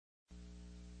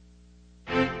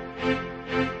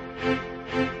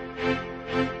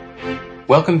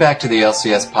Welcome back to the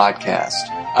LCS Podcast.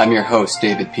 I'm your host,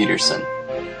 David Peterson.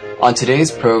 On today's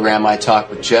program, I talk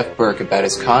with Jeff Burke about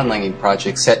his conlanging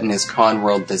project set in his con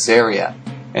world Desaria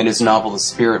and his novel The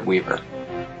Spirit Weaver.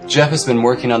 Jeff has been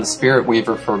working on The Spirit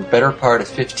Weaver for a better part of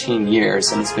 15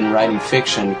 years and has been writing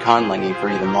fiction and conlanging for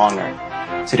even longer.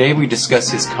 Today we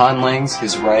discuss his conlangs,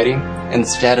 his writing, and the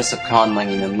status of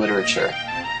conlanging in literature.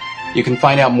 You can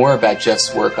find out more about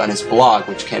Jeff's work on his blog,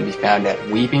 which can be found at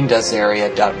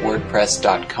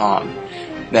weavingdasaria.wordpress.com.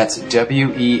 That's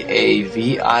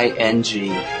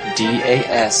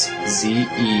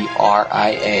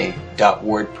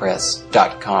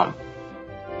weavingdasaria.wordpress.com.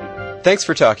 Thanks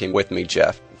for talking with me,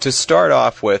 Jeff. To start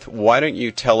off with, why don't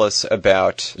you tell us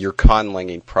about your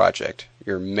conlanging project,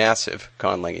 your massive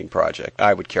conlanging project,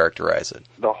 I would characterize it.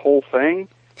 The whole thing?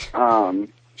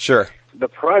 Sure. The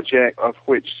project of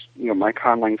which my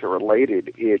conlangs are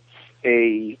related, it's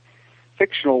a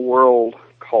fictional world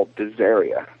called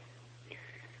Desaria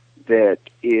that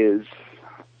is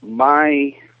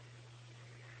my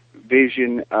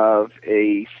vision of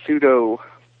a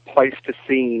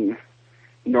pseudo-Pleistocene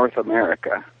North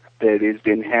America that is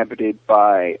inhabited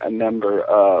by a number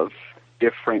of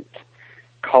different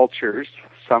cultures,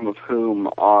 some of whom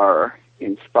are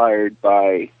inspired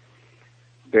by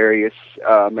various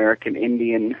American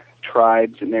Indian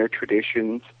tribes and their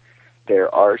traditions.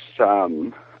 There are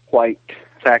some white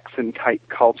Saxon-type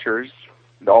cultures,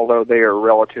 although they are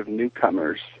relative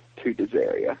newcomers to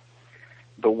Desaria.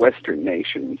 The Western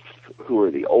nations, who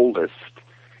are the oldest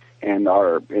and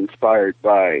are inspired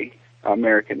by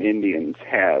American Indians,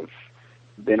 have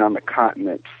been on the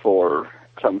continent for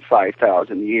some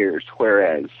 5,000 years,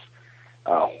 whereas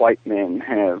white men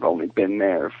have only been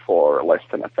there for less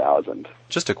than 1,000.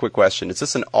 Just a quick question. Is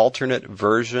this an alternate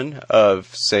version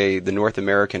of, say, the North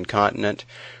American continent,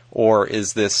 or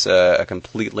is this a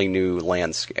completely new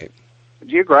landscape?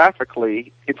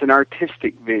 Geographically, it's an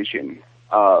artistic vision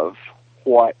of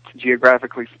what,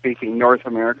 geographically speaking, North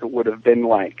America would have been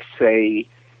like, say,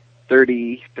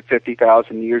 30 to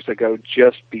 50,000 years ago,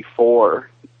 just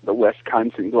before the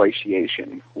Wisconsin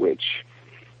glaciation, which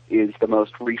is the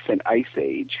most recent ice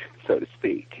age, so to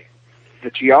speak. The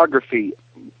geography,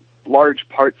 large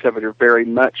parts of it are very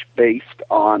much based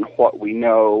on what we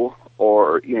know,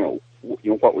 or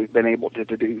what we've been able to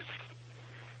deduce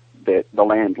that the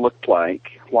land looked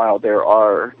like, while there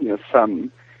are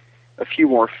a few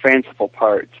more fanciful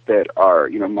parts that are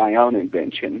my own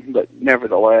invention, but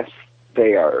nevertheless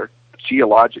they are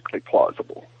geologically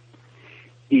plausible,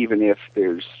 even if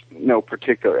there's no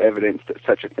particular evidence that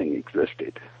such a thing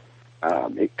existed.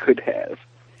 It could have.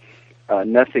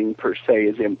 Nothing per se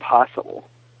is impossible,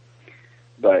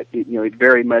 but it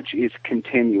very much is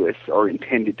continuous, or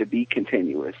intended to be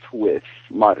continuous, with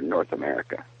modern North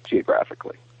America,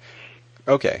 geographically.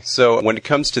 Okay, so when it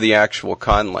comes to the actual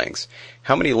conlangs,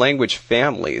 how many language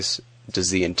families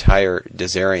does the entire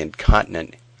Desarian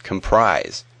continent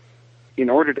comprise?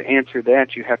 In order to answer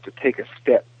that, you have to take a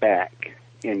step back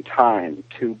in time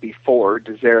to before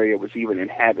Desaria was even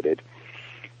inhabited.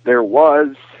 There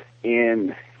was,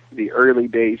 in the early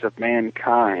days of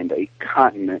mankind, a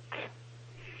continent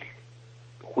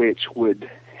which would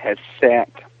have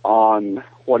sat on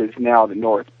what is now the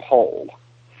North Pole,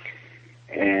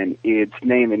 and its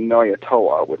name in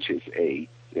Noyatoa, which is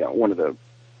one of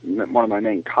my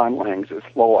main conlangs, is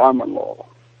Lo'amalol.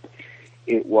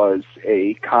 It was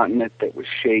a continent that was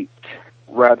shaped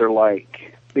rather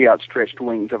like the outstretched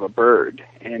wings of a bird,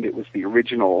 and it was the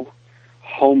original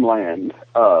homeland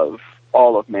of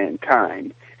all of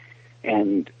mankind.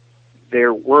 And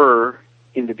there were,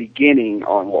 in the beginning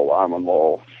on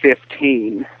Lo'amalol,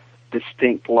 15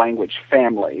 distinct language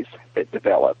families that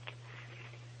developed.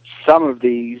 Some of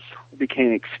these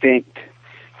became extinct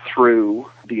through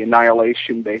the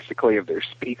annihilation, basically, of their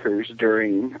speakers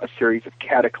during a series of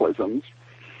cataclysms.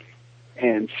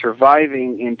 And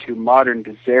surviving into modern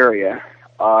Desaria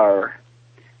are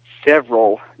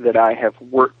several that I have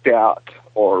worked out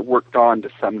or worked on to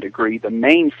some degree. The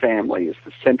main family is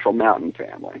the Central Mountain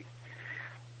family,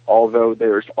 although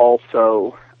there's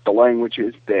also the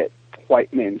languages that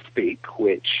white men speak,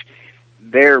 which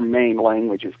their main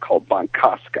language is called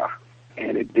Bankaska,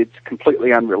 and it's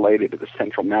completely unrelated to the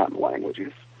Central Mountain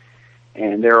languages.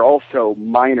 And there are also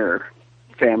minor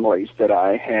families that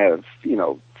I have,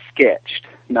 sketched,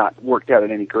 not worked out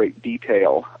in any great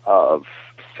detail, of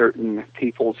certain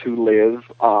peoples who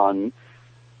live on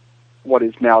what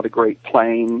is now the Great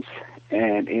Plains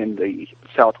and in the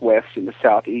southwest and the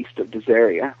southeast of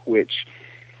Desaria, which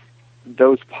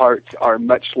those parts are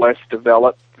much less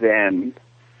developed than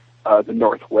the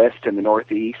northwest and the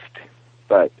northeast,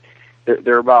 but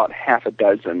there are about half a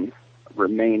dozen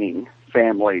remaining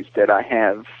families that I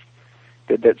have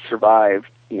that survived,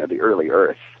 the early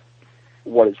Earth,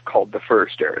 what is called the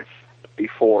first Earth,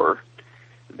 before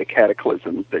the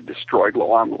cataclysm that destroyed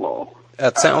Loamalo.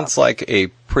 That sounds like a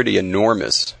pretty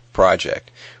enormous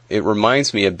project. It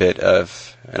reminds me a bit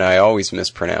of, and I always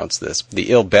mispronounce this, the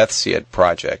Ilbethsiad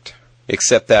project,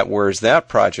 except that whereas that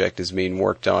project is being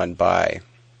worked on by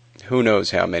who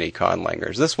knows how many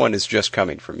conlangers, this one is just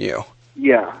coming from you.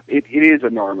 Yeah, it is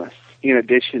enormous. In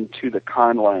addition to the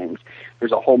conlangs,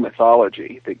 there's a whole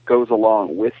mythology that goes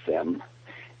along with them,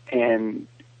 and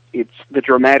it's the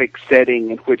dramatic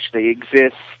setting in which they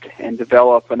exist and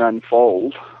develop and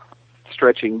unfold,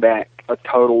 stretching back a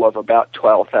total of about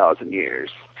 12,000 years,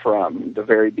 from the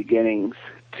very beginnings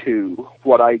to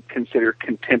what I consider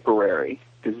contemporary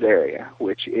Dzeria,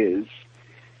 which is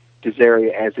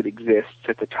Dzeria as it exists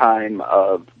at the time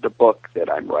of the book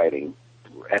that I'm writing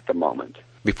at the moment.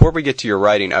 Before we get to your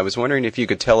writing, I was wondering if you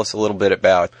could tell us a little bit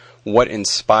about what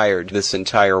inspired this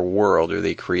entire world or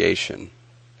the creation,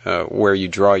 where you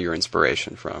draw your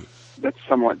inspiration from. That's a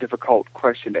somewhat difficult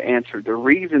question to answer. The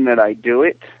reason that I do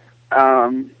it,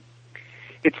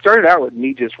 it started out with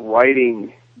me just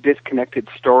writing disconnected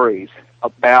stories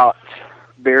about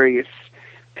various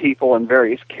people and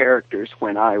various characters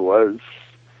when I was,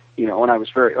 when I was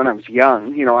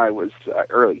young. I was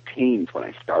early teens when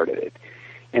I started it.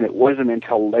 And it wasn't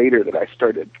until later that I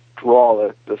started to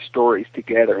draw the stories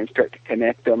together and start to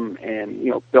connect them and,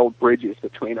 build bridges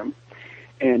between them.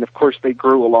 And, of course, they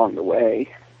grew along the way.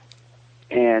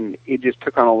 And it just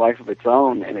took on a life of its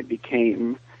own, and it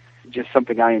became just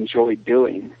something I enjoyed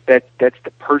doing. That's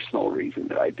the personal reason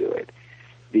that I do it.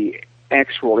 The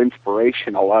actual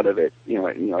inspiration, a lot of it,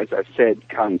 as I've said,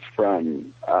 comes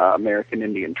from American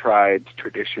Indian tribes,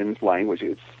 traditions,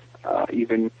 languages,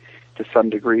 even to some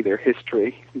degree their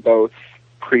history, both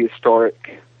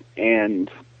prehistoric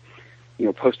and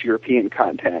post-European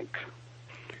contact.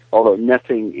 Although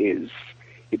nothing is,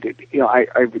 I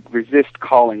would resist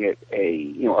calling it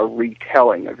a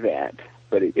retelling of that,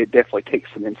 but it definitely takes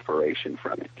some inspiration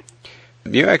from it.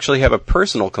 You actually have a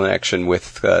personal connection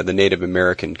with the Native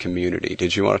American community.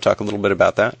 Did you want to talk a little bit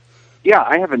about that? Yeah,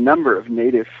 I have a number of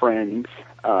Native friends,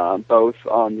 both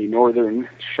on the Northern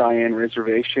Cheyenne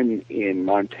Reservation in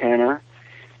Montana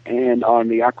and on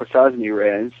the Akwesasne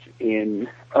Res in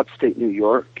upstate New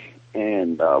York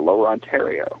and Lower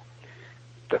Ontario.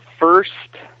 The first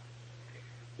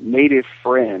Native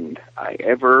friend I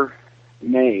ever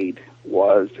made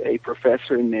was a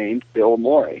professor named Bill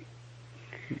Morey.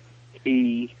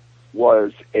 He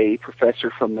was a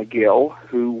professor from McGill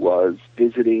who was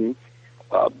visiting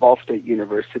Ball State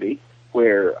University,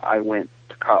 where I went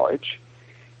to college.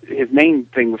 His main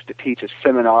thing was to teach a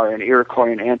seminar in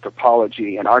Iroquoian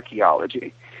anthropology and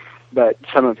archaeology, but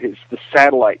some of the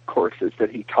satellite courses that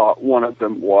he taught, one of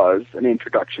them was an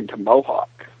introduction to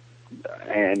Mohawk.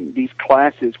 And these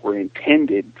classes were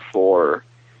intended for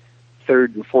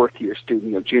third and fourth year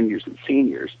students, juniors and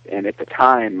seniors. And at the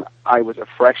time, I was a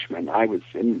freshman. I was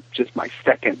in just my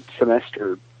second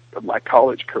semester of my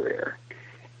college career.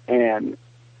 And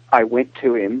I went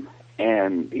to him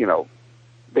and,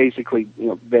 basically,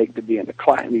 begged to be in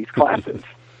these classes.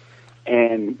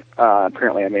 And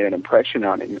apparently I made an impression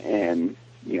on him, and,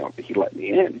 he let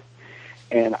me in.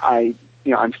 And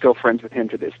I'm still friends with him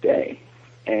to this day.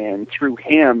 And through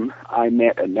him, I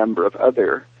met a number of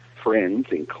other friends,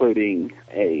 including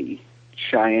a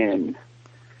Cheyenne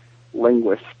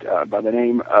linguist by the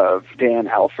name of Dan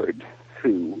Alford,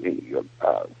 who,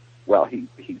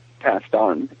 he passed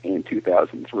on in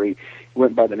 2003. He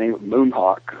went by the name of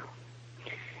Moonhawk.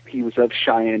 He was of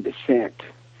Cheyenne descent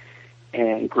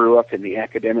and grew up in the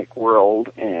academic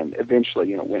world and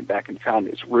eventually, went back and found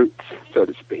his roots, so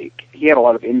to speak. He had a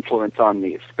lot of influence on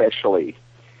me, especially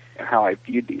how I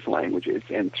viewed these languages,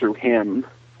 and through him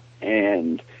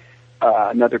and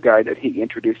another guy that he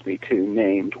introduced me to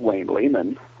named Wayne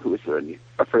Lehman, who was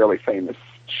a fairly famous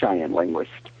Cheyenne linguist.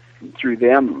 Through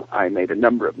them, I made a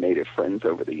number of Native friends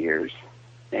over the years,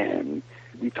 and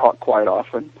we talk quite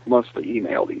often, mostly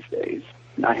email these days.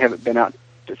 And I haven't been out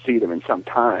to see them in some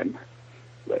time,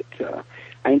 but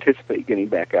I anticipate getting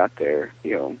back out there,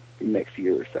 next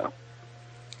year or so.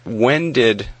 When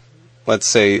did, let's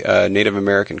say, Native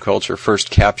American culture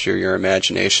first capture your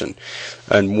imagination,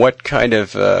 and what kind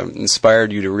of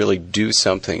inspired you to really do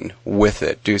something with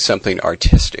it, do something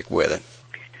artistic with it?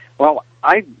 Well,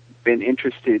 I've been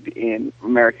interested in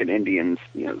American Indians,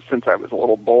 since I was a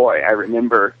little boy. I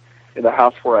remember in the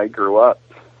house where I grew up,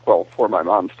 where my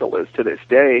mom still lives to this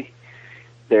day,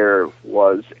 there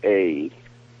was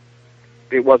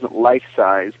it wasn't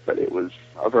life-size, but it was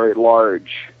a very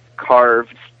large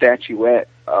carved statuette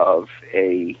of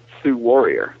a Sioux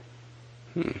warrior,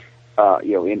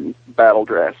 in battle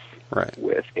dress, right,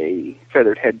 with a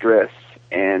feathered headdress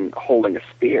and holding a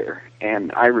spear.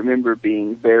 And I remember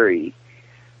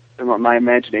my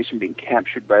imagination being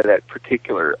captured by that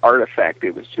particular artifact.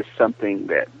 It was just something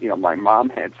that, my mom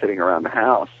had sitting around the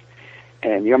house.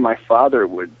 And, my father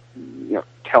would,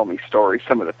 tell me stories,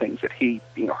 some of the things that he,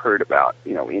 heard about,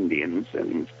 Indians,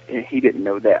 and he didn't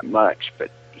know that much,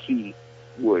 but he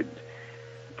would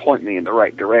point me in the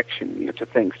right direction, to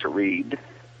things to read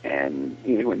and,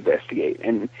 investigate.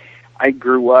 And I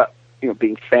grew up,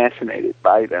 being fascinated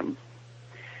by them.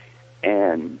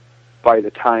 And by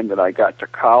the time that I got to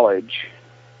college,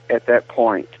 at that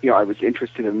point, I was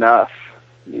interested enough,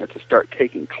 to start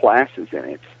taking classes in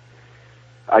it.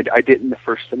 I didn't the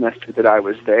first semester that I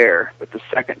was there, but the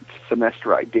second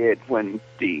semester I did when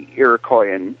the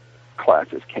Iroquoian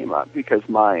classes came up, because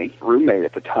my roommate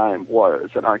at the time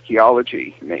was an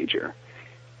archaeology major,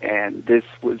 and this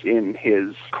was in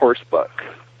his course book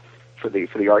for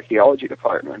the archaeology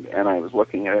department, and I was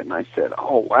looking at it and I said,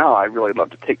 "Oh wow, I'd really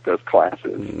love to take those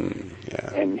classes."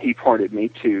 Yeah. And he pointed me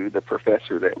to the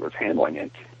professor that was handling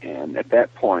it, and at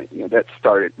that point, that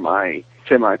started my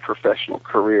semi-professional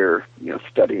career,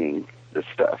 studying this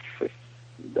stuff, if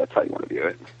that's how you want to view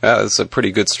it. It's a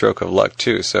pretty good stroke of luck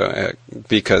too. So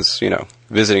because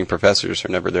visiting professors are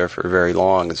never there for very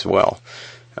long as well.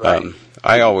 Right.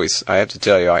 I have to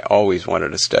tell you, I always wanted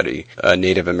to study a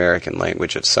Native American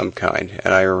language of some kind.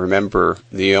 And I remember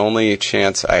the only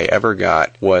chance I ever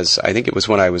got was, I think it was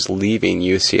when I was leaving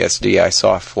UCSD, I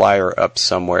saw a flyer up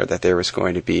somewhere that there was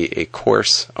going to be a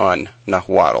course on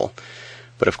Nahuatl.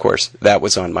 But of course, that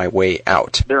was on my way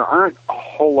out. There aren't a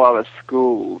whole lot of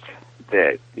schools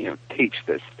that, teach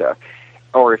this stuff.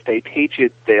 Or if they teach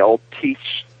it, they'll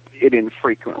teach it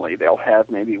infrequently. They'll have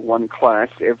maybe one class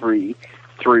every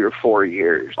 3 or 4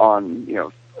 years on,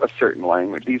 a certain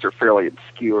language. These are fairly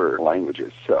obscure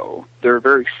languages, so they're a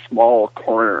very small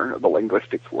corner of the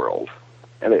linguistics world,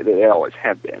 and they always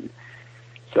have been.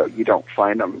 So you don't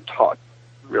find them taught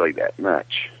really that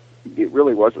much. It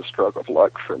really was a stroke of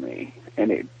luck for me,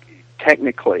 and it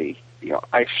technically,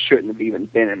 I shouldn't have even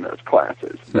been in those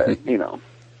classes, but,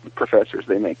 the professors,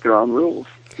 they make their own rules.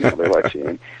 They let you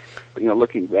in. But,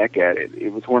 looking back at it,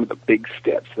 it was one of the big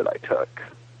steps that I took.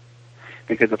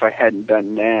 Because if I hadn't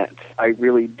done that, I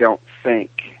really don't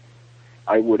think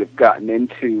I would have gotten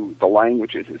into the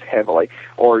languages as heavily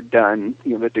or done,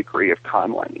 the degree of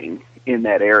conlanging in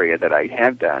that area that I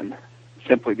have done,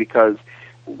 simply because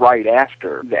right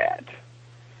after that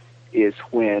is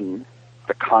when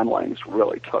the conlangs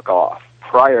really took off.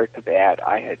 Prior to that,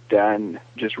 I had done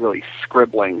just really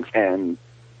scribblings and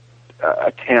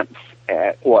attempts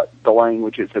at what the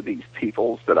languages of these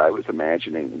peoples that I was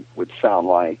imagining would sound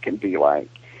like and be like,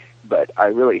 but I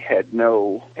really had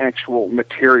no actual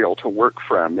material to work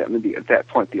from. At that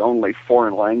point, the only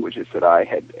foreign languages that I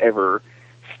had ever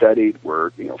studied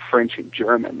were, French and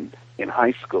German in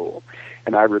high school,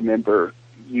 and I remember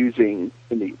using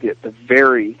in the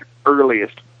very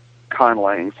earliest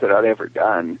conlangs that I'd ever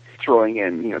done, throwing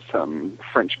in, some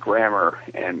French grammar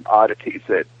and oddities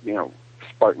that,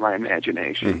 sparked my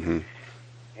imagination. Mm-hmm.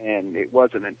 And it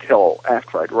wasn't until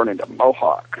after I'd run into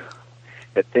Mohawk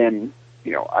that then,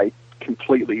 I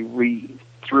completely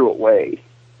threw away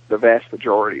the vast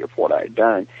majority of what I had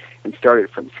done and started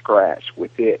from scratch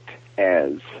with it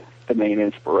as the main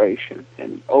inspiration.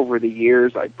 And over the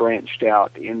years, I branched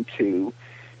out into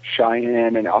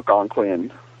Cheyenne and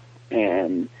Algonquin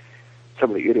and some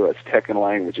of the Indo-Aztecan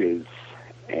languages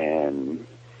and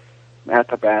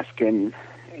Athabascan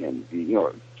and,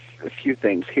 a few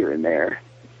things here and there.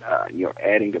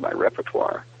 Adding to my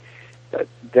repertoire. But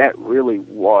that really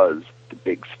was the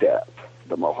big step,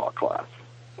 the Mohawk class.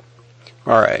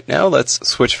 All right, now let's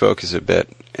switch focus a bit,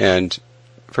 and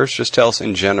first just tell us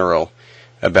in general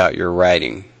about your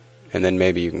writing, and then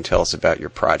maybe you can tell us about your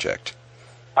project.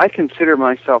 I consider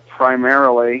myself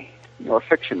primarily a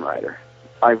fiction writer.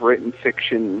 I've written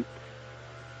fiction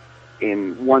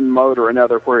in one mode or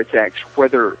another, where it's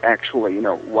whether actually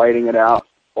writing it out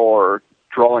or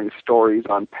drawing stories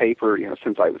on paper,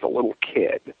 since I was a little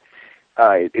kid.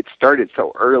 It started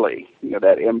so early,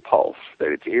 that impulse,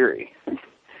 that it's eerie.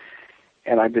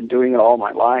 And I've been doing it all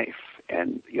my life.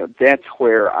 And, that's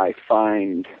where I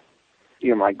find,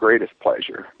 my greatest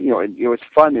pleasure. As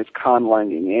fun as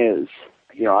conlanging is,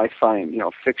 I find,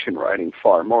 fiction writing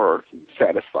far more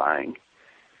satisfying,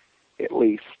 at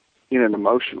least in an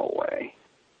emotional way.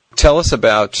 Tell us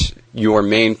about your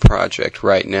main project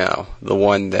right now, the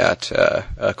one that,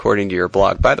 according to your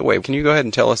blog, by the way, can you go ahead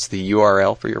and tell us the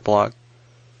URL for your blog?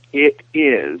 It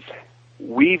is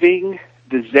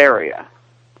weavingdesaria,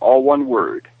 all one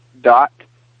word,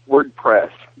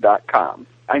 .wordpress.com.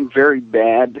 I'm very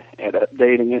bad at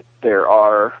updating it. There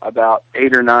are about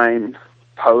 8 or 9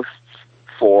 posts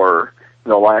for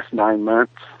the last 9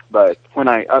 months, but when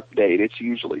I update, it's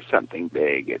usually something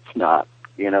big. It's not,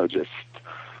 just,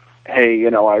 hey,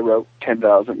 I wrote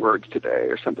 10,000 words today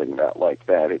or something like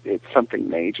that. It's something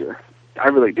major. I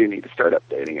really do need to start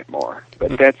updating it more.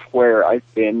 But that's where I've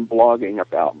been blogging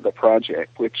about the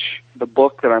project, which the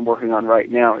book that I'm working on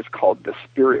right now is called The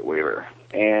Spirit Weaver,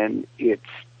 and it's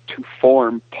to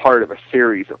form part of a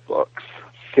series of books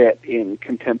set in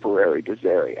contemporary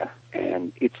Desaria.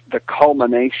 And it's the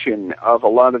culmination of a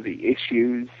lot of the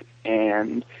issues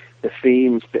and the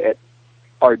themes that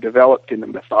are developed in the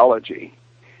mythology.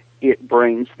 It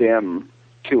brings them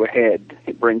to a head.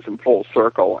 It brings them full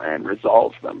circle and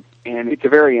resolves them. And it's a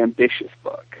very ambitious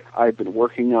book. I've been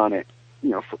working on it,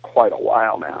 for quite a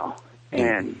while now,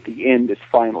 and the end is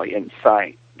finally in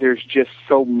sight. There's just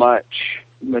so much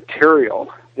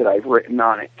material that I've written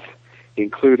on it,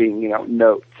 including,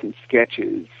 notes and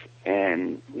sketches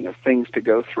and, things to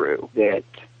go through, that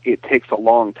it takes a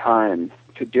long time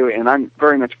to do it. And I'm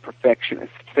very much a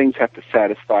perfectionist. Things have to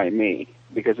satisfy me,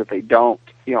 because if they don't,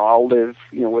 I'll live,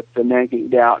 with the nagging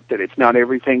doubt that it's not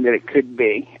everything that it could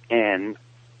be. And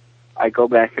I go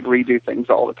back and redo things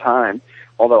all the time.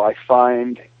 Although I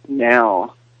find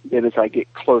now that as I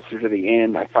get closer to the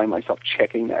end, I find myself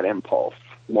checking that impulse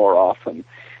more often,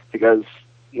 because,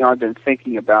 I've been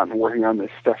thinking about and working on this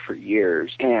stuff for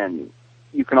years, and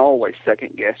you can always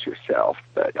second guess yourself,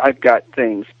 but I've got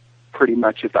things pretty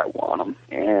much as I want them,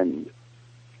 and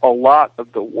a lot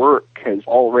of the work has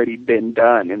already been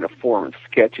done in the form of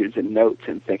sketches and notes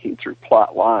and thinking through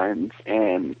plot lines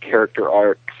and character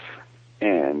arcs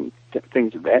and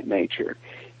things of that nature.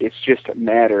 It's just a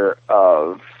matter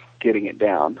of getting it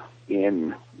down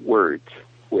in words,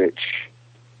 which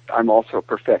I'm also a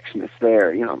perfectionist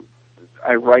there.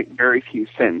 I write very few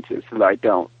sentences that I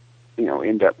don't,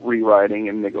 end up rewriting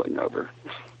and niggling over.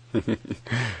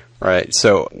 Right.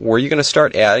 So were you going to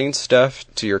start adding stuff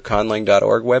to your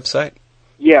conlang.org website?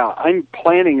 Yeah, I'm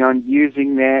planning on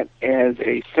using that as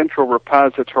a central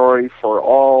repository for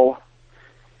all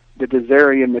the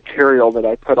Desarian material that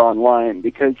I put online,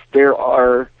 because there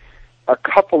are a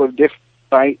couple of different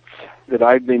sites that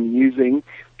I've been using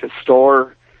to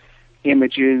store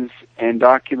images and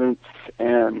documents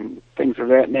and things of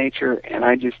that nature, and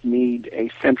I just need a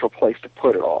central place to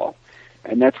put it all.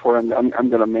 And that's where I'm going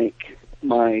to make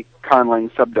my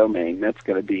Conlang subdomain. That's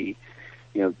going to be,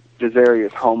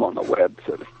 Desaria's home on the web,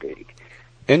 so to speak.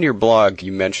 In your blog,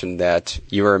 you mentioned that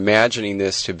you were imagining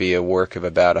this to be a work of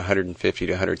about 150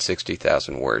 to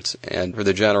 160,000 words. And for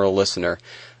the general listener,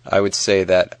 I would say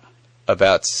that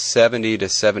about 70 to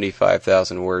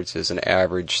 75,000 words is an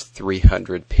average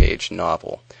 300-page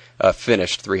novel, a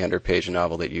finished 300-page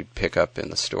novel that you'd pick up in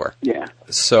the store. Yeah.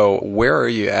 So where are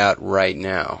you at right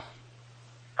now?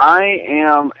 I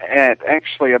am at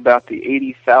actually about the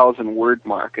 80,000 word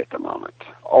mark at the moment,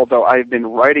 although I've been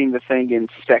writing the thing in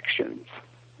sections.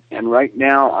 And right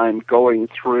now I'm going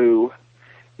through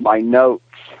my notes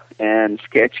and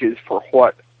sketches for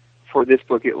what, for this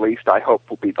book at least, I hope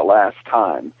will be the last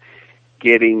time,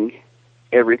 getting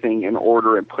everything in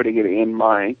order and putting it in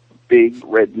my big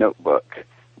red notebook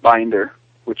binder,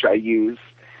 which I use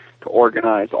to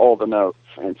organize all the notes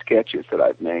and sketches that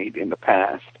I've made in the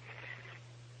past.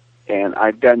 And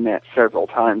I've done that several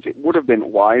times. It would have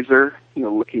been wiser,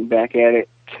 looking back at it,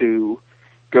 to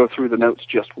go through the notes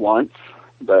just once,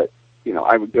 but,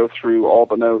 I would go through all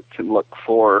the notes and look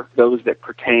for those that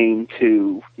pertain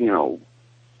to,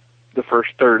 the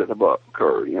first third of the book,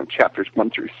 or, chapters 1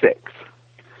 through 6,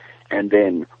 and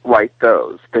then write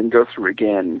those, then go through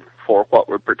again for what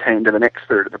would pertain to the next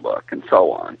third of the book, and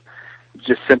so on.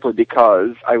 Just simply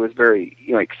because I was very,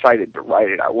 excited to write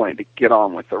it. I wanted to get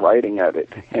on with the writing of it,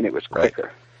 and it was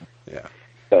quicker. Right. Yeah.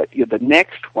 But the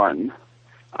next one,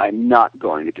 I'm not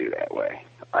going to do that way.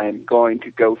 I'm going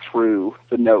to go through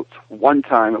the notes one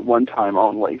time and one time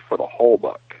only for the whole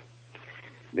book.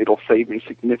 It'll save me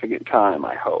significant time,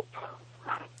 I hope.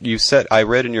 I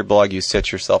read in your blog you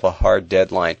set yourself a hard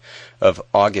deadline of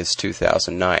August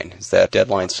 2009. Is that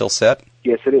deadline still set?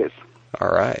 Yes, it is. All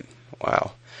right.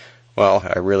 Wow. Well,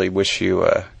 I really wish you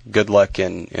good luck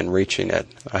in reaching it.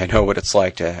 I know what it's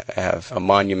like to have a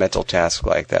monumental task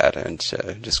like that and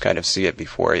to just kind of see it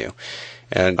before you.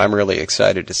 And I'm really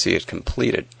excited to see it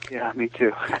completed. Yeah, me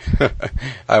too.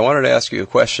 I wanted to ask you a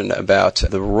question about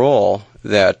the role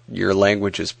that your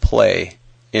languages play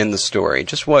in the story.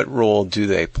 Just what role do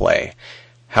they play?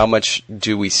 How much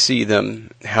do we see them?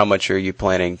 How much are you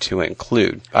planning to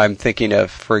include? I'm thinking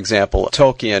of, for example,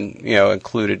 Tolkien,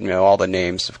 included, all the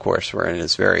names, of course, were in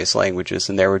his various languages,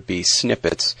 and there would be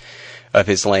snippets of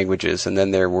his languages, and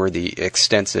then there were the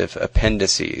extensive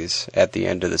appendices at the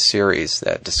end of the series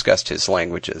that discussed his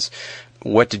languages.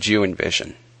 What did you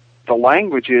envision? The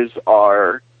languages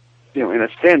are, in a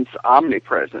sense,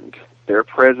 omnipresent. They're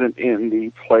present in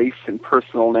the place and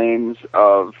personal names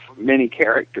of many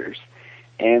characters.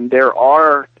 And there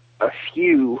are a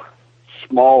few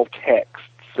small texts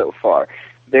so far.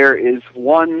 There is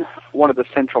one of the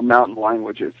central mountain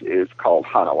languages is called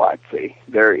Hanawatsi.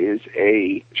 There is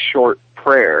a short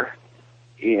prayer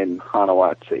in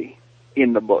Hanawatsi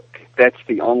in the book. That's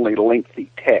the only lengthy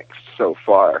text so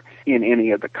far in any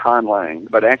of the conlang.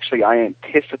 But actually I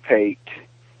anticipate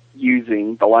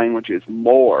using the languages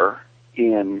more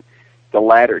in the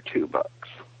latter two books,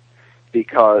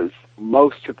 because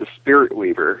most of the Spirit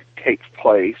Weaver takes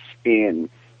place in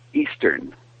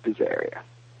eastern Berseria,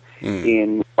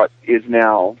 in what is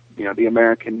now, the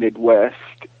American Midwest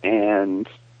and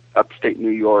upstate New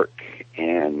York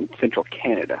and central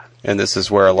Canada. And this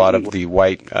is where a lot of the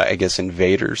white,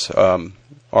 invaders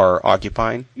are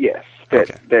occupying? Yes,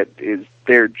 that is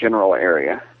their general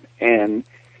area. And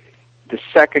the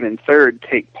second and third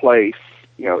take place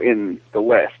in the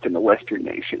West, in the Western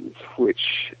nations,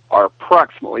 which are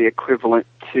approximately equivalent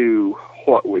to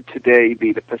what would today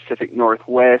be the Pacific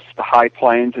Northwest, the High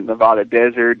Plains and Nevada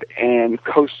Desert, and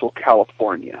coastal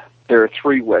California. There are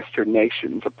three Western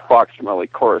nations approximately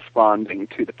corresponding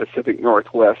to the Pacific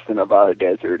Northwest, the Nevada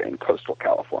Desert, and coastal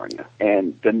California.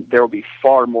 And then there will be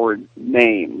far more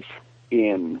names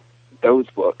in those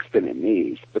books than in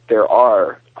these, but there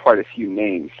are quite a few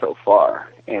names so far,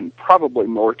 and probably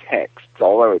more texts,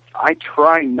 although I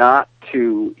try not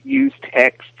to use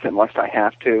texts unless I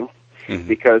have to,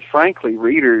 because frankly,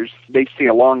 readers, they see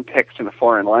a long text in a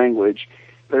foreign language,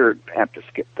 they're apt to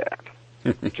skip that,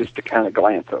 just to kind of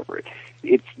glance over it.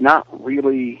 It's not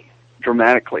really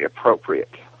dramatically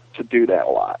appropriate to do that a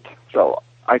lot, so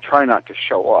I try not to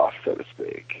show off, so to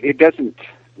speak. It doesn't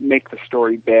make the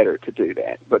story better to do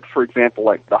that. But for example,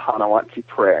 like the Hanawatsi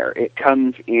prayer, it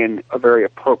comes in a very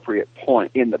appropriate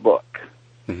point in the book.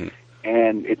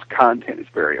 And its content is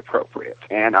very appropriate.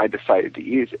 And I decided to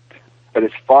use it. But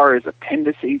as far as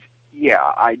appendices,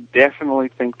 yeah, I definitely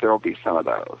think there will be some of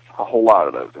those. A whole lot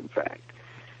of those, in fact.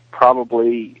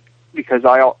 Probably because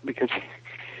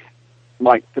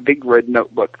like the big red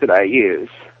notebook that I use,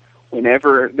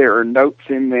 whenever there are notes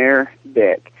in there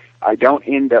that I don't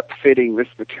end up fitting this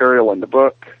material in the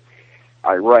book,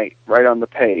 I write right on the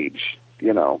page,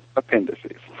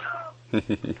 appendices.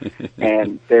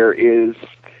 And there is,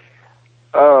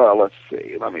 let's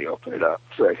see, let me open it up.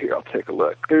 It's right here, I'll take a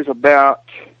look. There's about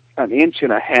 1.5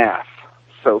 inches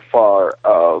so far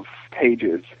of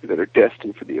pages that are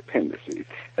destined for the appendices.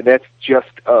 And that's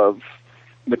just of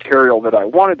material that I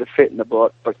wanted to fit in the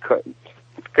book, but couldn't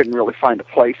really find a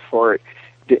place for it,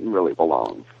 didn't really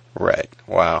belong. Right.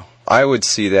 Wow. I would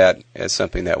see that as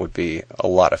something that would be a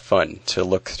lot of fun to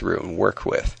look through and work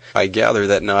with. I gather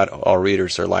that not all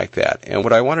readers are like that. And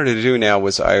what I wanted to do now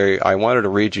was I wanted to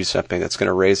read you something that's going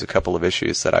to raise a couple of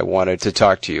issues that I wanted to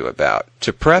talk to you about.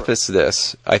 To preface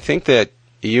this, I think that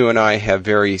you and I have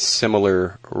very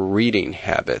similar reading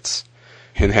habits,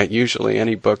 and that usually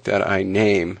any book that I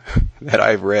name that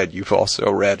I've read, you've also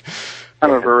read.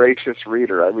 I'm a voracious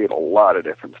reader. I read a lot of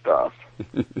different stuff.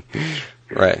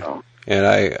 Right.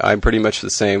 And I'm pretty much the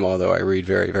same, although I read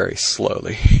very, very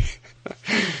slowly.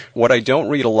 What I don't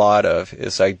read a lot of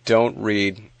is I don't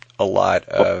read a lot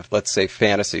of, let's say,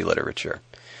 fantasy literature.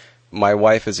 My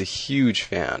wife is a huge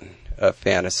fan of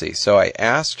fantasy, so I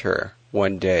asked her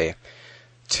one day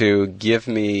to give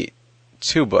me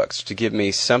 2 books, to give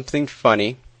me something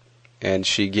funny, and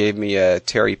she gave me a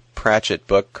Terry Pratchett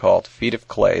book called Feet of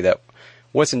Clay that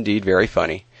was indeed very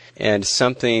funny, and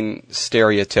something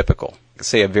stereotypical,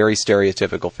 say a very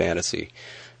stereotypical fantasy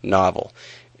novel.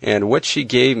 And what she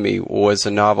gave me was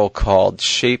a novel called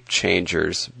Shape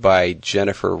Changers by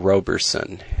Jennifer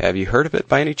Roberson. Have you heard of it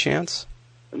by any chance?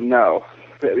 No,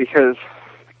 because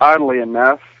oddly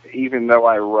enough, even though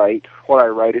what I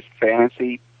write is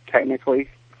fantasy, technically,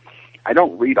 I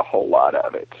don't read a whole lot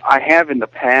of it. I have in the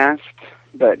past,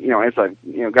 but, as I've,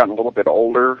 gotten a little bit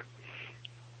older,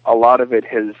 a lot of it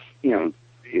has,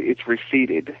 it's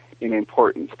receded in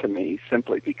importance to me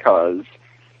simply because,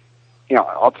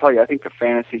 I'll tell you, I think the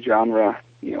fantasy genre,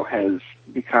 has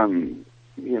become,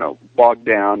 bogged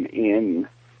down in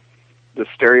the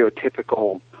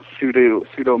stereotypical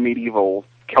pseudo-medieval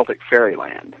Celtic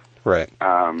fairyland. Right.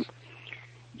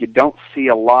 You don't see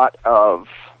a lot of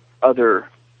other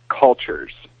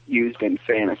cultures used in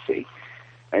fantasy,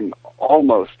 and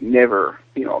almost never,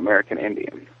 American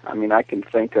Indian. I mean, I can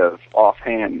think of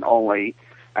offhand only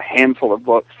a handful of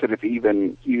books that have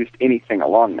even used anything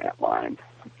along that line.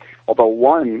 Although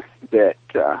one that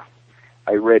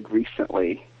I read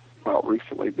recently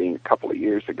being a couple of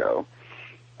years ago,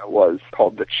 was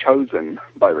called The Chosen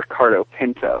by Ricardo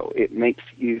Pinto. It makes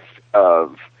use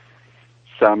of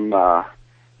some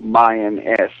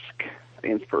Mayan-esque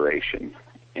inspiration,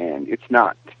 and it's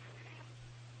not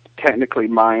technically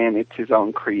Mayan, it's his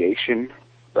own creation,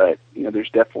 but there's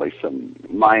definitely some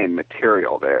Mayan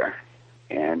material there,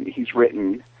 and he's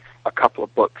written a couple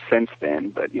of books since then,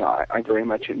 but I very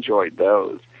much enjoyed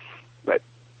those. But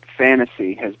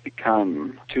fantasy has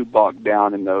become too bogged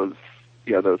down in those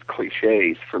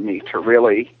cliches for me to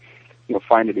really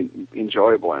find it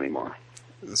enjoyable anymore.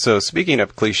 So speaking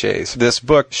of cliches, this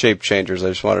book, Shape Changers, I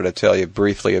just wanted to tell you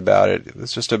briefly about it.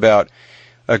 It's just about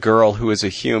a girl who is a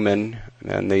human,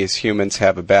 and these humans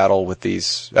have a battle with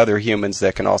these other humans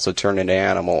that can also turn into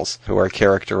animals, who are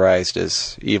characterized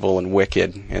as evil and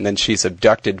wicked, and then she's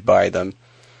abducted by them,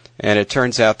 and it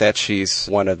turns out that she's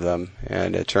one of them,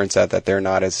 and it turns out that they're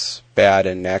not as bad,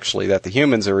 and actually that the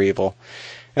humans are evil,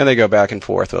 and they go back and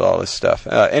forth with all this stuff.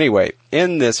 Anyway,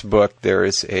 in this book there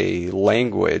is a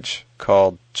language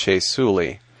called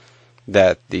Chesuli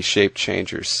that the Shape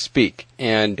Changers speak,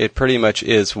 and it pretty much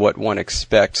is what one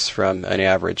expects from an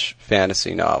average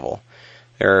fantasy novel.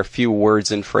 There are a few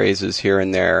words and phrases here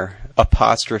and there,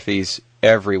 apostrophes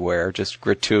everywhere, just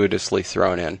gratuitously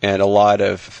thrown in, and a lot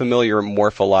of familiar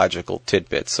morphological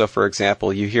tidbits. So, for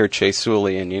example, you hear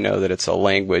Chesuli and you know that it's a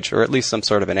language, or at least some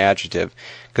sort of an adjective,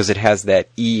 because it has that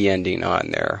E ending on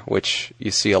there, which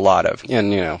you see a lot of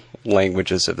in,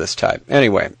 languages of this type.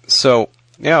 Anyway, so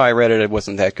I read it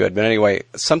wasn't that good, but anyway,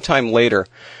 sometime later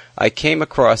I came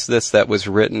across this that was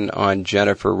written on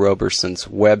Jennifer Roberson's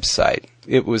website.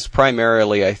 It was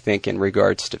primarily, I think, in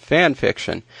regards to fan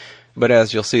fiction, but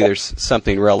as you'll see, there's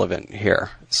something relevant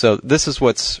here. So this is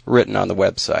what's written on the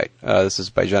website. This is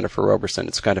by Jennifer Roberson.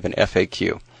 It's kind of an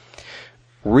FAQ.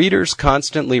 Readers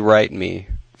constantly write me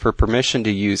for permission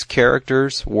to use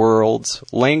characters, worlds,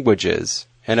 languages,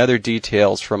 and other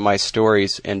details from my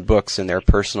stories and books in their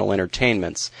personal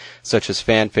entertainments, such as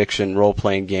fan fiction,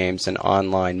 role-playing games, and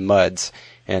online muds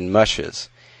and mushes.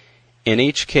 In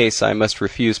each case, I must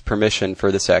refuse permission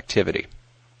for this activity.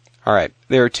 All right,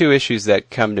 there are two issues that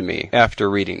come to me after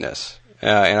reading this,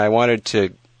 and I wanted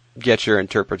to get your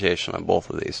interpretation on both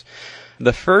of these.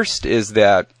 The first is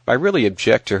that I really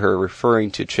object to her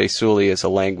referring to Chesuli as a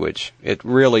language. It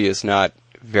really is not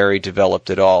very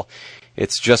developed at all.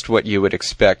 It's just what you would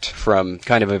expect from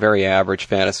kind of a very average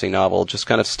fantasy novel, just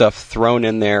kind of stuff thrown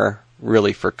in there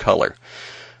really for color.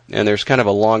 And there's kind of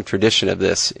a long tradition of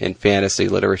this in fantasy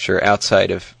literature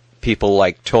outside of people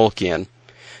like Tolkien.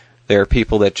 There are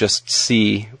people that just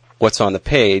see what's on the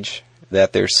page,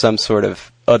 that there's some sort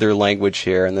of other language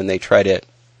here, and then they try to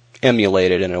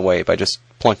emulate it in a way by just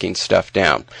plunking stuff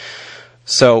down.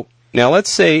 So now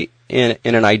let's say in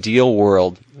an ideal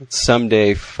world,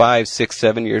 someday 5, 6,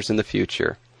 7 years in the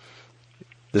future,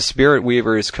 the Spirit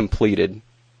Weaver is completed.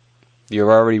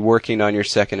 You're already working on your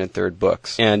second and third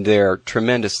books, and they're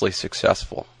tremendously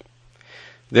successful.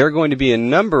 There are going to be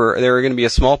a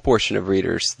small portion of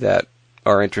readers that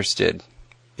are interested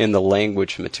in the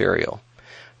language material.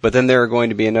 But then there are going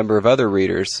to be a number of other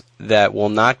readers that will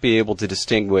not be able to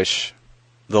distinguish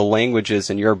the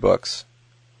languages in your books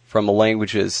from the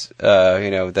languages,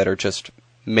 that are just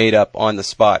made up on the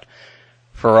spot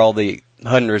for all the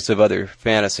hundreds of other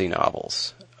fantasy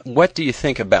novels. What do you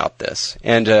think about this?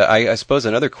 And I suppose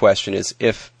another question is,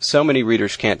 if so many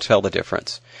readers can't tell the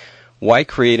difference, why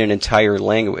create an entire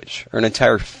language or an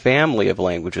entire family of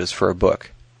languages for a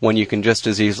book when you can just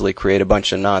as easily create a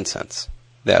bunch of nonsense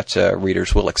that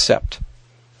readers will accept?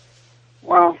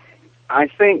 Well, I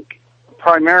think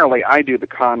primarily I do the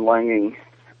conlanging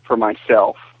for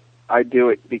myself. I do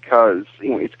it because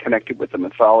it's connected with the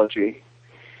mythology,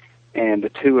 and the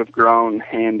two have grown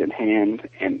hand in hand.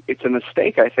 And it's a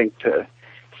mistake, I think, to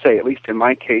say, at least in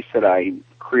my case, that I'm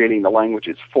creating the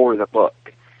languages for the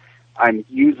book. I'm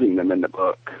using them in the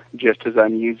book, just as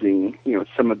I'm using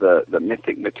some of the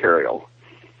mythic material.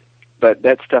 But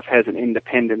that stuff has an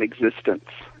independent existence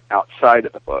outside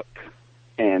of the book,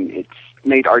 and it's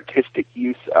made artistic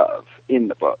use of in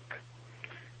the book.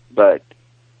 But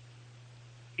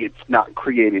it's not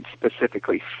created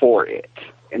specifically for it.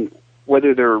 And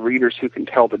whether there are readers who can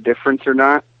tell the difference or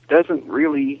not doesn't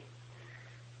really,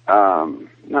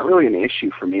 not really an issue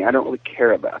for me. I don't really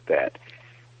care about that.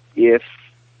 If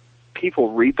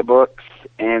people read the books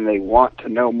and they want to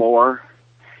know more,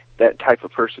 that type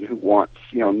of person who wants,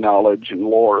 knowledge and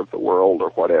lore of the world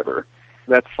or whatever.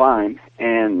 That's fine.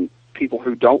 And people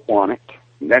who don't want it,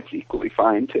 that's equally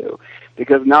fine too.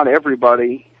 Because not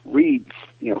everybody reads,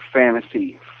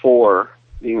 fantasy for,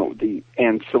 the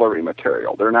ancillary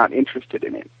material. They're not interested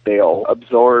in it. They'll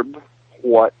absorb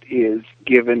what is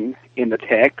given in the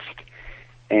text,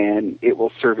 and it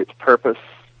will serve its purpose,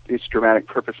 its dramatic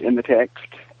purpose in the text,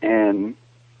 and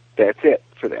that's it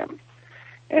for them.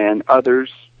 And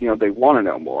others, they want to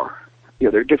know more.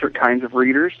 There are different kinds of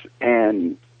readers,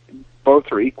 and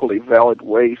both are equally valid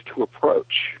ways to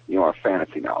approach, a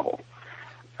fantasy novel.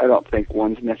 I don't think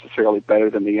one's necessarily better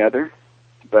than the other,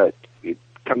 but it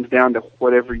comes down to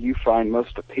whatever you find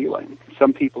most appealing.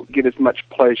 Some people get as much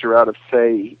pleasure out of,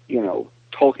 say,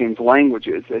 Tolkien's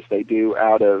languages as they do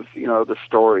out of, the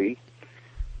story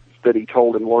that he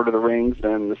told in Lord of the Rings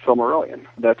and the Silmarillion.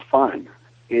 That's fine.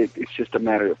 It's just a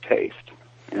matter of taste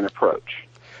and approach.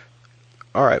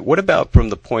 All right. What about from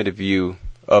the point of view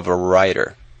of a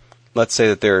writer? Let's say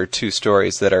that there are two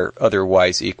stories that are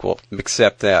otherwise equal,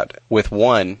 except that with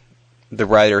one, the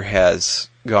writer has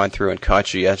gone through and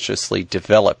conscientiously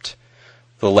developed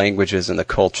the languages and the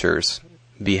cultures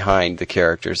behind the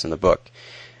characters in the book.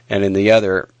 And in the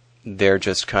other, they're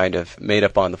just kind of made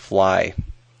up on the fly,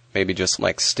 maybe just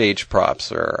like stage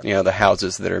props or, the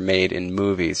houses that are made in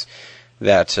movies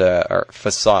that are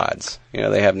facades.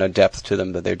 They have no depth to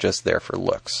them, but they're just there for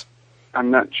looks. I'm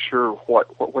not sure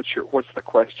what's the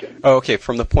question. Oh, okay.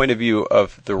 From the point of view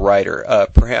of the writer,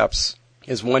 perhaps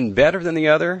is one better than the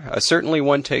other? Certainly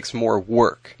one takes more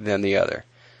work than the other.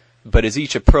 But is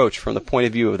each approach from the point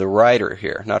of view of the writer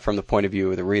here, not from the point of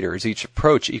view of the reader, is each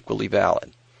approach equally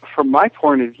valid? From my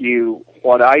point of view,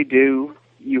 what I do,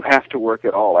 you have to work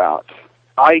it all out.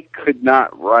 I could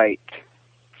not write,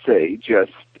 say,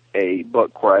 just a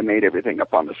book where I made everything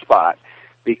up on the spot,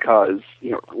 because,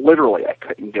 literally I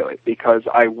couldn't do it, because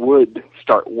I would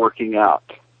start working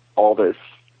out all this,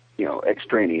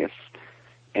 extraneous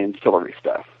ancillary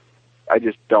stuff. I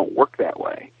just don't work that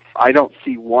way. I don't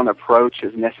see one approach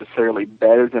as necessarily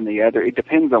better than the other. It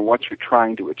depends on what you're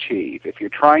trying to achieve. If you're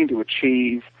trying to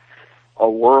achieve a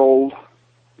world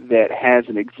that has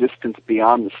an existence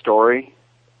beyond the story,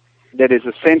 that is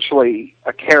essentially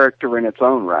a character in its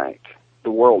own right,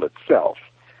 the world itself,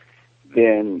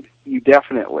 then you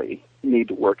definitely need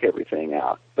to work everything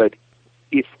out. But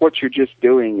if what you're just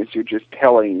doing is you're just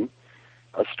telling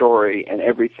a story and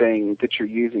everything that you're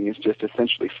using is just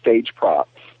essentially stage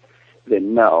props,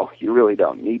 then no, you really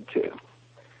don't need to.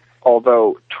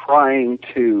 Although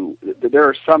there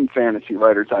are some fantasy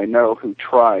writers I know who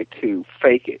try to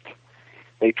fake it.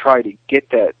 They try to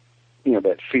get that,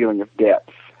 that feeling of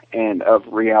depth and of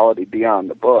reality beyond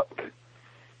the book.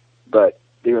 But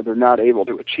they're not able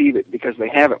to achieve it because they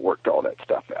haven't worked all that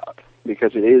stuff out,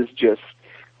 because it is just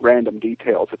random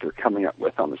details that they're coming up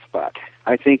with on the spot.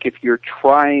 I think if you're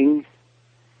trying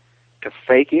to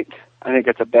fake it, I think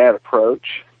that's a bad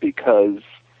approach, because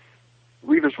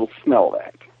readers will smell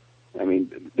that. I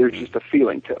mean, there's just a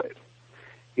feeling to it.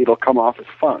 It'll come off as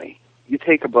funny. You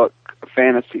take a book, a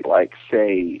fantasy like,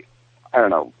 say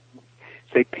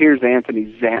Piers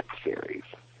Anthony's Zamp series.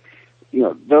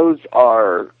 Those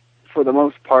are, for the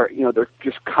most part, they're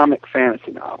just comic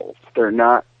fantasy novels. They're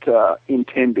not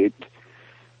intended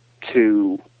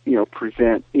to,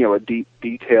 present, a deep,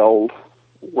 detailed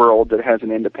world that has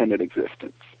an independent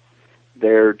existence.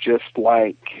 They're just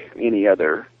like any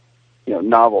other,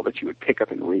 novel that you would pick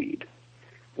up and read,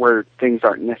 where things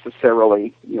aren't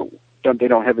necessarily, they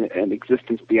don't have an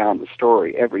existence beyond the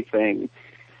story. Everything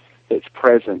that's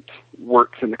present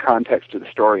works in the context of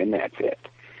the story, and that's it.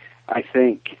 I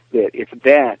think that if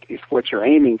that is what you're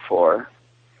aiming for,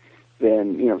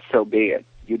 then, so be it.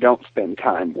 You don't spend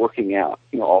time working out,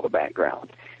 all the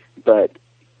background. But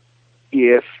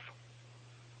if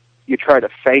you try to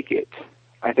fake it,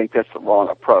 I think that's the wrong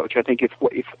approach. I think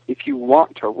if you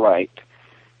want to write,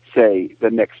 say, the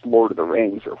next Lord of the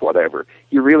Rings or whatever,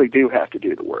 you really do have to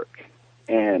do the work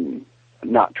and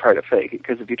not try to fake it.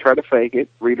 Because if you try to fake it,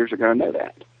 readers are going to know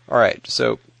that. All right,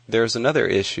 so there's another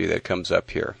issue that comes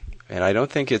up here, and I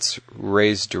don't think it's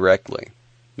raised directly,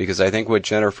 because I think what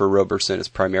Jennifer Roberson is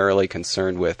primarily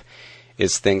concerned with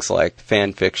is things like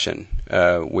fan fiction,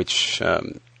 which,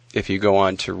 if you go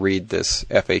on to read this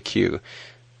FAQ,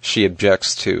 she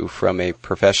objects to from a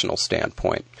professional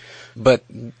standpoint. But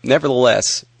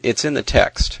nevertheless, it's in the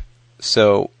text,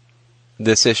 so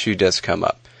this issue does come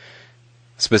up.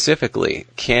 Specifically,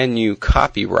 can you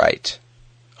copyright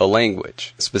a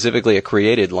language, specifically a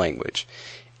created language,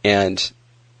 and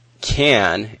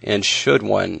can and should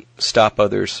one stop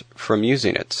others from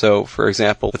using it? So, for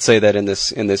example, let's say that in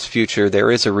this future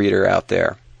there is a reader out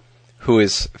there who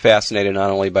is fascinated not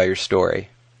only by your story,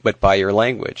 but by your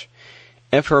language.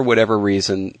 And for whatever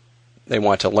reason, they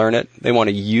want to learn it, they want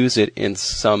to use it in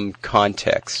some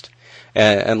context.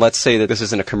 And let's say that this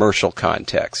isn't a commercial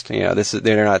context.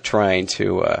 They're not trying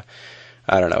to,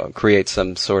 create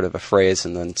some sort of a phrase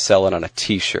and then sell it on a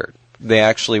T-shirt. They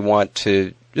actually want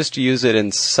to just use it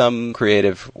in some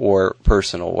creative or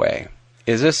personal way.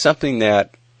 Is this something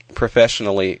that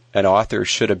professionally an author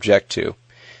should object to?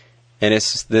 And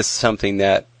is this something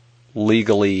that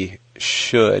legally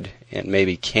should and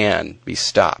maybe can be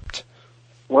stopped?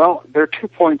 Well, there are 2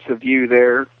 points of view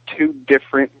there, 2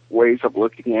 different ways of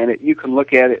looking at it. You can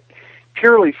look at it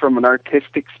purely from an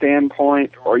artistic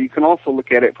standpoint, or you can also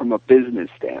look at it from a business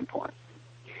standpoint.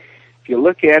 If you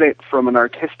look at it from an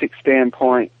artistic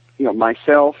standpoint,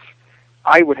 myself,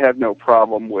 I would have no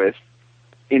problem with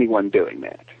anyone doing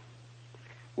that.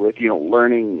 With,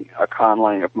 learning a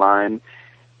conlang of mine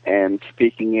and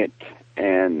speaking it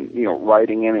and,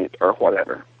 writing in it or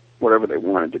whatever they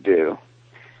wanted to do.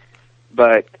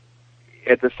 But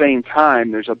at the same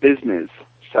time, there's a business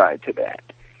side to that.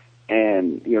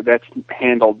 And, that's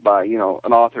handled by, an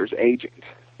author's agent.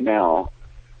 Now,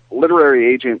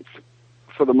 literary agents,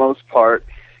 for the most part,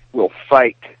 will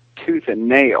fight tooth and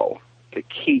nail to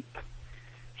keep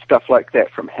stuff like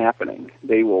that from happening.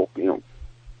 They will,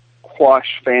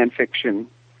 quash fan fiction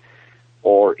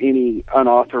or any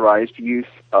unauthorized use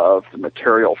of the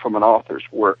material from an author's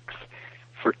works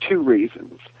for 2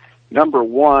 reasons. Number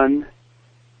one,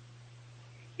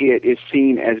 it is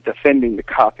seen as defending the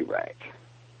copyright.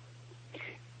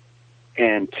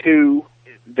 And 2,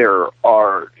 there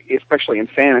are, especially in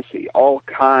fantasy, all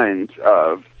kinds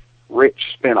of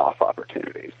rich spin-off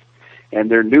opportunities. And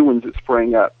there are new ones that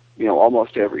spring up,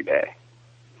 almost every day.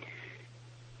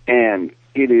 And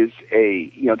it is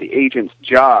the agent's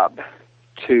job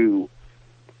to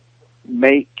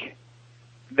make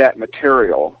that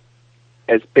material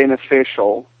as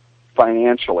beneficial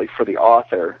financially for the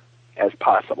author as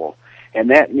possible. And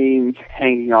that means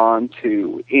hanging on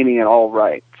to any and all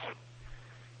rights,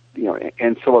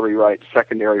 ancillary rights,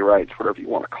 secondary rights, whatever you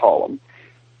want to call them,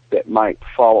 that might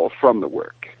follow from the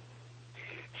work.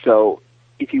 So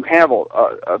if you have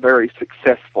a very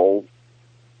successful,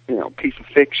 piece of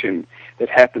fiction that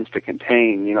happens to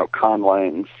contain,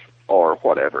 conlangs or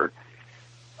whatever,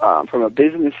 from a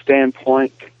business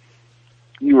standpoint,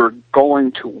 you are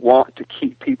going to want to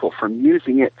keep people from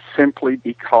using it simply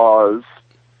because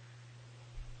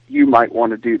you might want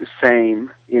to do the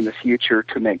same in the future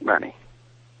to make money.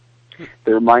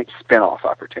 There might spin-off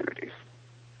opportunities.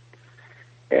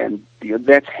 And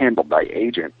that's handled by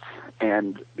agents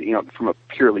and, from a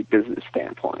purely business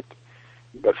standpoint.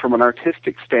 But from an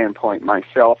artistic standpoint,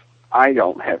 myself, I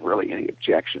don't have really any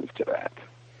objections to that.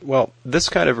 Well, this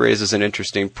kind of raises an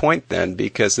interesting point then,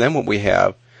 because then what we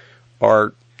have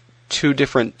are 2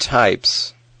 different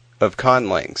types of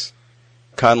conlangs.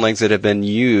 Conlangs that have been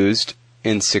used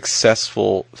in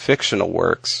successful fictional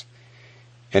works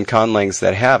and conlangs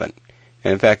that haven't.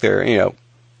 And in fact, there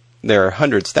are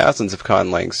hundreds, thousands of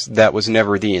conlangs. That was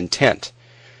never the intent.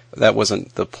 That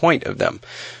wasn't the point of them.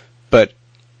 But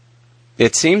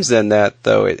it seems then that,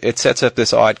 though, it sets up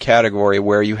this odd category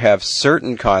where you have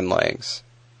certain conlangs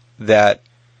that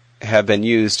have been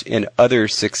used in other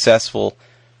successful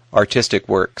artistic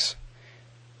works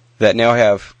that now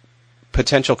have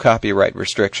potential copyright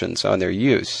restrictions on their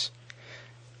use,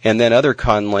 and then other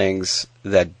conlangs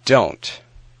that don't.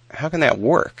 How can that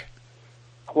work?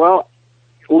 Well,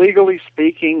 legally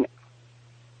speaking,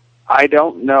 I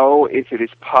don't know if it is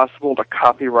possible to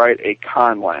copyright a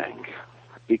conlang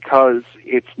because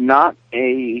it's not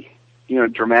a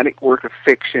dramatic work of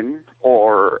fiction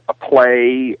or a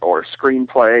play or a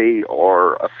screenplay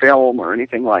or a film or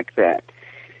anything like that.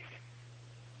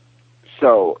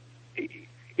 So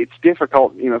it's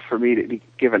difficult, for me to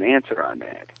give an answer on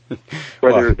that,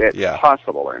 whether that's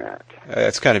possible or not.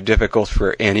 It's kind of difficult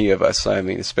for any of us. I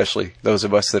mean, especially those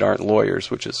of us that aren't lawyers,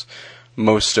 which is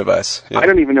most of us. I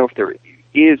don't even know if there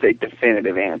is a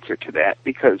definitive answer to that,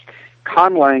 because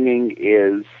conlanging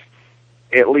is,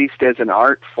 at least as an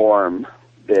art form,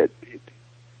 that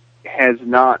has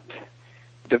not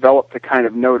developed the kind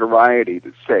of notoriety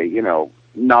that, say,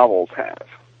 novels have.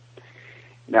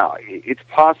 Now, it's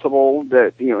possible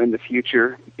that, in the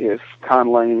future, if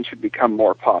conlanging should become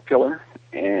more popular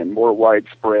and more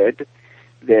widespread,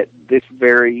 that this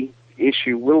very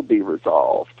issue will be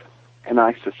resolved. And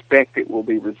I suspect it will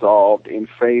be resolved in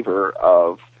favor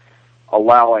of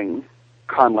allowing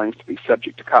conlangs to be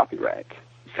subject to copyright.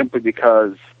 simply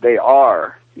because they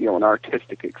are, an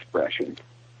artistic expression,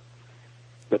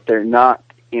 but they're not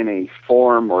in a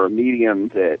form or a medium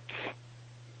that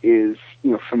is,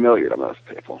 familiar to most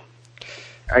people.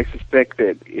 I suspect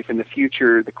that if in the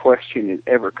future the question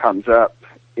ever comes up,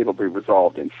 it'll be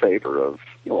resolved in favor of,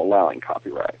 allowing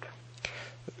copyright.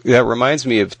 That reminds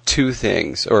me of two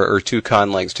things, or two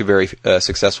conlangs, two very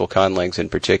successful conlangs in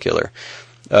particular.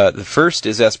 The first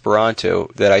is Esperanto,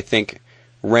 that I think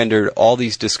rendered all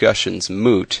these discussions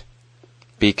moot,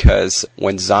 because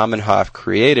when Zamenhof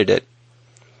created it,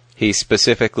 he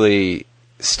specifically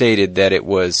stated that it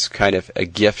was kind of a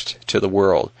gift to the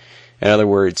world. In other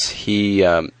words, he,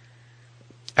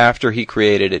 after he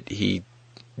created it, he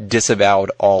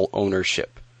disavowed all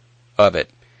ownership of it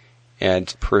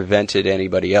and prevented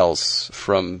anybody else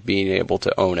from being able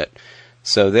to own it.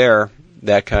 So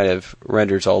that kind of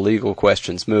renders all legal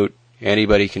questions moot.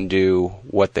 Anybody can do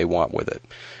what they want with it.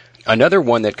 Another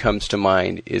one that comes to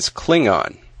mind is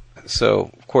Klingon.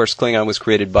 So, of course, Klingon was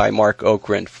created by Mark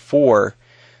Okrand for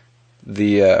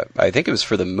the, I think it was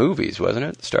for the movies, wasn't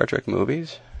it? Star Trek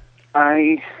movies?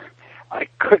 I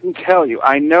couldn't tell you.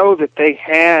 I know that they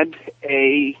had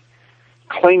a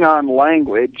Klingon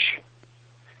language,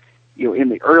 in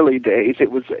the early days. It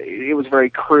was very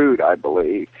crude, I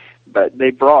believe, but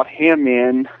they brought him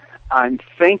in. I'm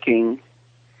thinking,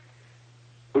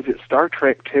 was it Star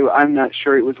Trek 2? I'm not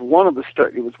sure. It was one of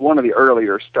the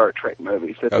earlier Star Trek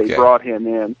movies that they brought him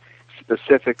in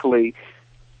specifically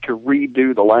to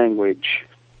redo the language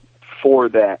for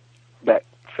that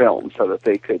film so that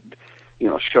they could,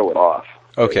 show it off.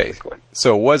 Okay, basically.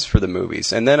 So it was for the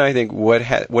movies. And then I think what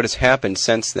has happened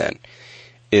since then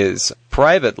is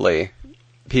privately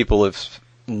people have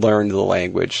learned the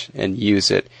language and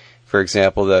use it. For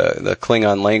example, the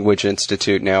Klingon Language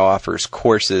Institute now offers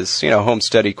courses, home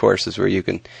study courses where you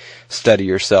can study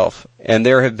yourself. And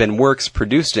there have been works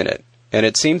produced in it. And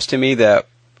it seems to me that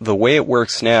the way it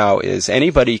works now is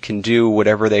anybody can do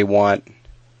whatever they want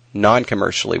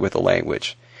non-commercially with the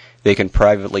language. They can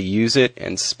privately use it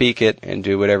and speak it and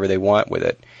do whatever they want with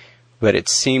it. But it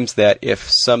seems that if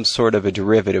some sort of a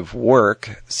derivative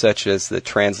work, such as the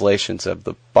translations of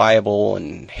the Bible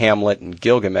and Hamlet and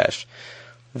Gilgamesh,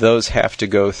 those have to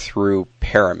go through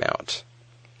Paramount.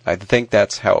 I think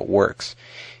that's how it works.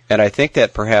 And I think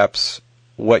that perhaps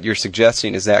what you're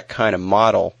suggesting is that kind of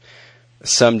model.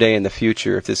 Someday in the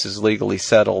future, if this is legally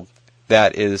settled,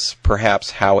 that is perhaps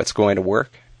how it's going to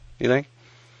work, you think?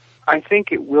 I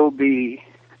think it'll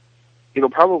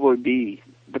probably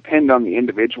depend on the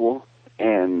individual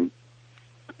and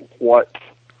what,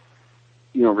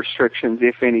 restrictions,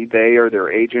 if any, they or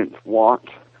their agents want.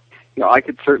 I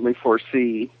could certainly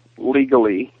foresee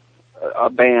legally a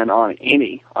ban on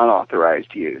any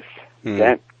unauthorized use.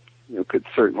 That could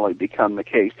certainly become the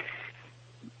case.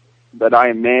 But I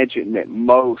imagine that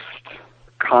most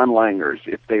conlangers,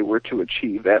 if they were to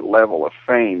achieve that level of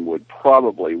fame, would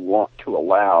probably want to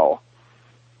allow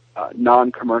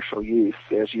non-commercial use,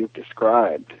 as you've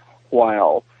described,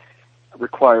 while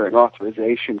requiring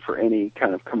authorization for any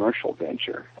kind of commercial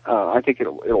venture. I think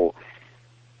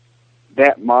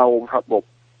that model will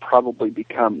probably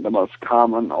become the most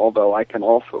common, although I can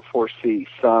also foresee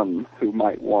some who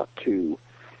might want to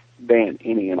ban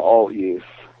any and all use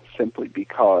simply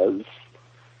because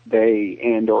they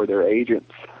and or their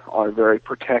agents are very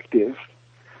protective,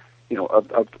 of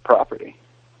the property.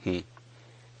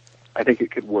 I think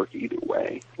it could work either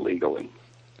way, legally.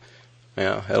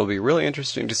 Yeah, it'll be really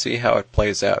interesting to see how it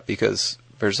plays out, because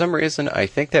for some reason I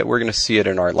think that we're going to see it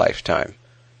in our lifetime.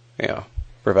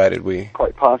 Provided we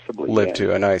quite possibly live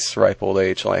to a nice ripe old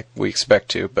age like we expect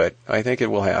to, but I think it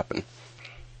will happen.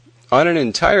 On an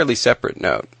entirely separate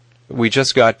note, we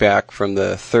just got back from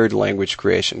the third language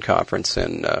creation conference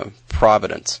in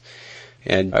Providence,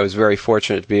 and I was very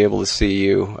fortunate to be able to see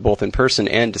you both in person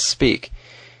and to speak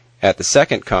at the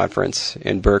second conference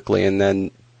in Berkeley, and then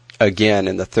again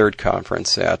in the third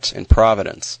conference in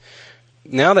Providence.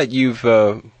 Now that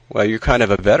you're kind of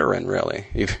a veteran, really.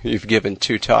 You've given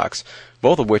 2 talks,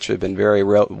 both of which have been very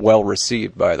well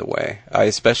received, by the way. I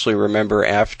especially remember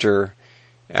after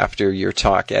your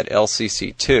talk at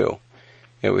LCC2,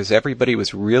 everybody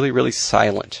was really, really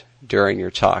silent during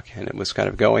your talk, and it was kind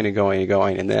of going and going and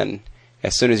going, and then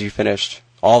as soon as you finished,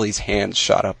 all these hands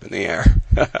shot up in the air.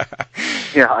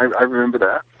 Yeah, I remember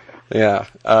that. Yeah.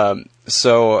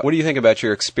 So what do you think about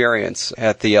your experience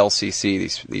at the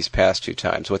LCC these past 2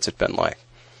 times? What's it been like?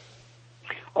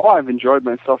 Oh, I've enjoyed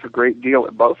myself a great deal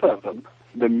at both of them.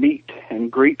 The meet and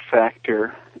greet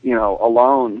factor,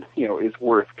 alone, is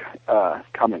worth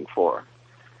coming for,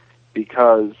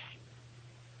 because,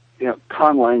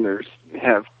 conlangers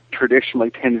have traditionally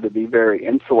tended to be very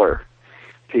insular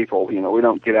people. We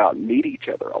don't get out and meet each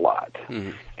other a lot.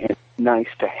 Mm-hmm. And it's nice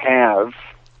to have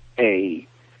a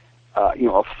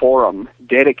forum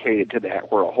dedicated to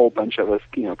that, where a whole bunch of us,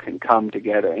 can come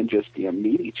together and just,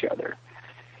 meet each other.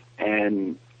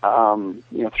 And,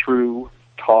 through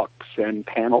talks and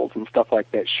panels and stuff like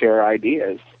that, share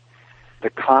ideas. The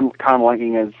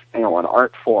conlanking as, an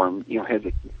art form, has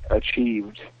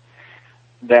achieved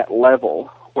that level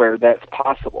where that's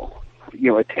possible.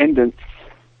 Attendance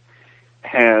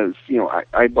has,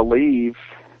 I believe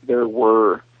there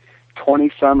were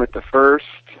 20 some at the first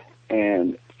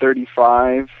and 30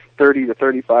 to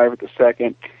 35 at the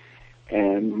second,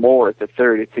 and more at the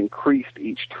third. It's increased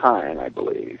each time, I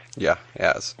believe. Yeah, it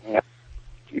has. And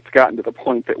it's gotten to the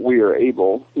point that we are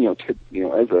able,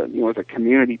 as a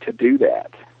community, to do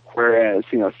that. Whereas,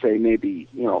 say maybe,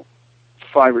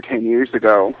 5 or 10 years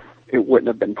ago, it wouldn't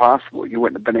have been possible. You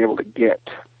wouldn't have been able to get,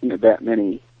 that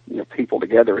many, people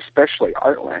together, especially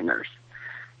artlangers.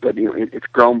 But it's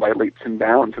grown by leaps and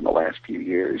bounds in the last few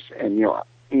years, and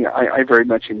I very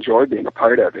much enjoyed being a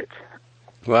part of it.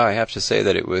 Well, I have to say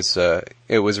that it was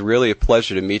really a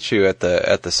pleasure to meet you at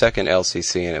the second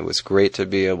LCC, and it was great to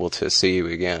be able to see you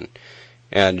again.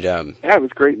 And it was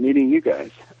great meeting you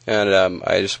guys. And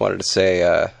I just wanted to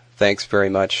say thanks very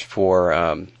much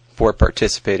for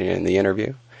participating in the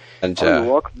interview. And you're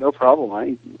welcome. No problem.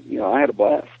 I had a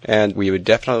blast. And we would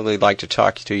definitely like to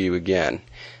talk to you again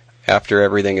after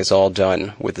everything is all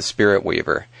done with the Spirit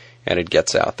Weaver and it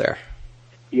gets out there.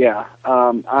 Yeah,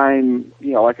 I'm,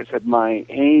 like I said, my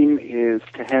aim is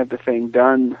to have the thing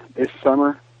done this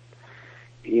summer.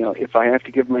 If I have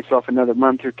to give myself another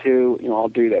month or two, I'll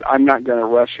do that. I'm not going to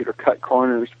rush it or cut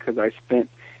corners, because I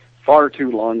spent far too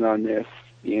long on this,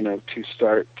 to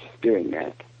start doing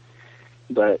that.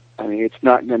 But, it's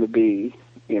not going to be,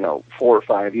 4 or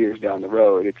 5 years down the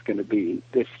road. It's going to be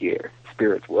this year,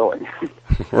 Spirit's willing.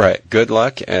 Right. Good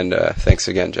luck, and thanks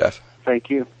again, Jeff. Thank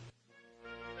you.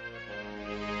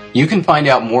 You can find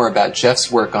out more about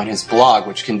Jeff's work on his blog,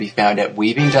 which can be found at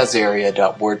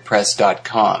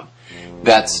weavingdazeria.wordpress.com.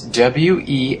 That's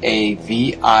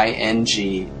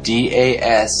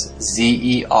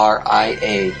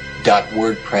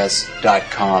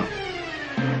weavingdazeria.wordpress.com.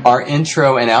 Our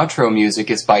intro and outro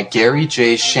music is by Gary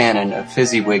J. Shannon of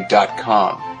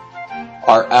Fizzywig.com.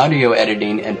 Our audio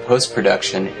editing and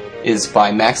post-production is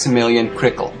by Maximilian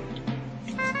Krickel.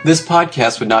 This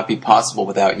podcast would not be possible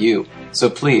without you. So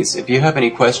please, if you have any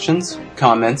questions,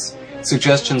 comments,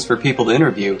 suggestions for people to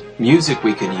interview, music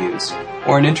we could use,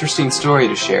 or an interesting story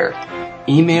to share,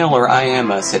 email or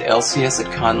IM us at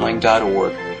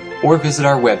lcs@conlang.org or visit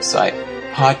our website,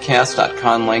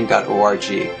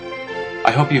 podcast.conlang.org.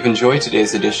 I hope you've enjoyed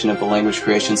today's edition of the Language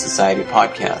Creation Society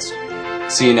podcast.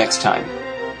 See you next time.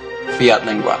 Fiat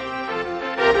Lingua.